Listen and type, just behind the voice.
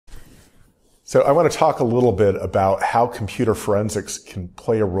So I want to talk a little bit about how computer forensics can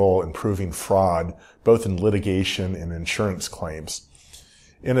play a role in proving fraud, both in litigation and insurance claims.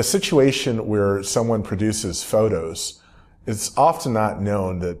 In a situation where someone produces photos, it's often not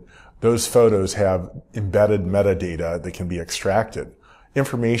known that those photos have embedded metadata that can be extracted.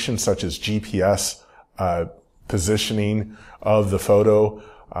 Information such as GPS positioning of the photo,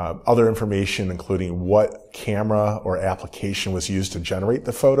 other information including what camera or application was used to generate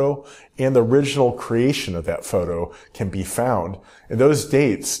the photo, and the original creation of that photo can be found. And those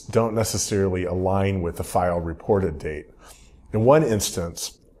dates don't necessarily align with the file reported date. In one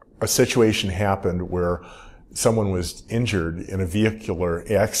instance, a situation happened where someone was injured in a vehicular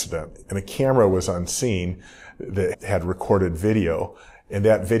accident and a camera was on scene that had recorded video, and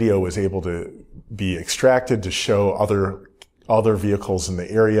that video was able to be extracted to show other vehicles in the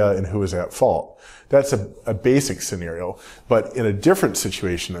area and who was at fault. That's a basic scenario. But in a different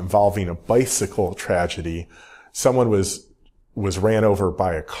situation involving a bicycle tragedy, someone was ran over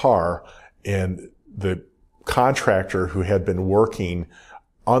by a car, and the contractor who had been working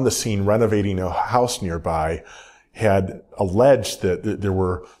on the scene renovating a house nearby had alleged that there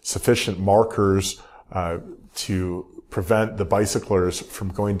were sufficient markers to prevent the bicyclers from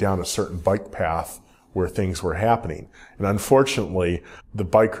going down a certain bike path where things were happening. And unfortunately, the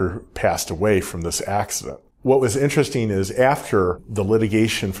biker passed away from this accident. What was interesting is after the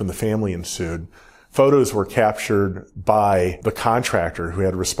litigation from the family ensued, photos were captured by the contractor who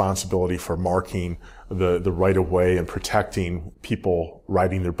had responsibility for marking the right-of-way and protecting people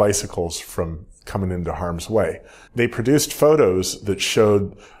riding their bicycles from coming into harm's way. They produced photos that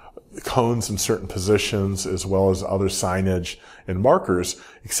showed cones in certain positions as well as other signage and markers,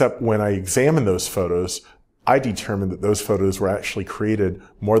 except when I examined those photos, I determined that those photos were actually created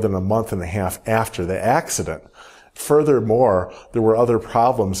more than a month and a half after the accident. Furthermore, there were other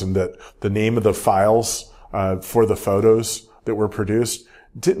problems in that the name of the files for the photos that were produced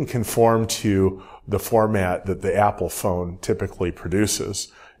didn't conform to the format that the Apple phone typically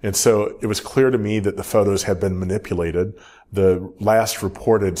produces. And so it was clear to me that the photos had been manipulated. The last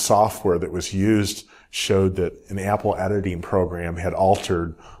reported software that was used showed that an Apple editing program had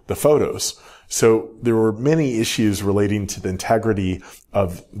altered the photos. So there were many issues relating to the integrity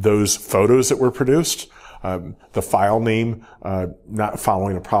of those photos that were produced, the file name not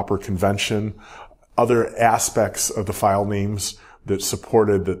following a proper convention, other aspects of the file names that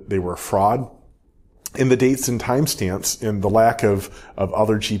supported that they were fraud, and the dates and timestamps, and the lack of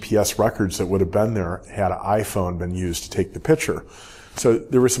other GPS records that would have been there had an iPhone been used to take the picture. So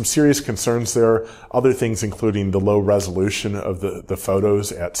there were some serious concerns there. Other things, including the low resolution of the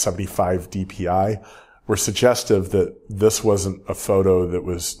photos at 75 dpi, were suggestive that this wasn't a photo that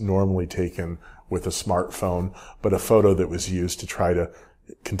was normally taken with a smartphone, but a photo that was used to try to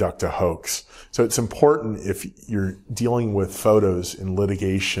conduct a hoax. So it's important, if you're dealing with photos in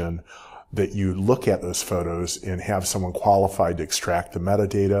litigation, that you look at those photos and have someone qualified to extract the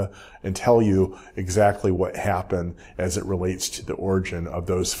metadata and tell you exactly what happened as it relates to the origin of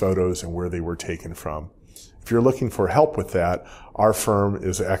those photos and where they were taken from. If you're looking for help with that, our firm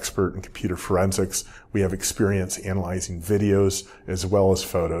is an expert in computer forensics. We have experience analyzing videos as well as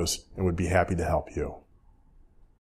photos and would be happy to help you.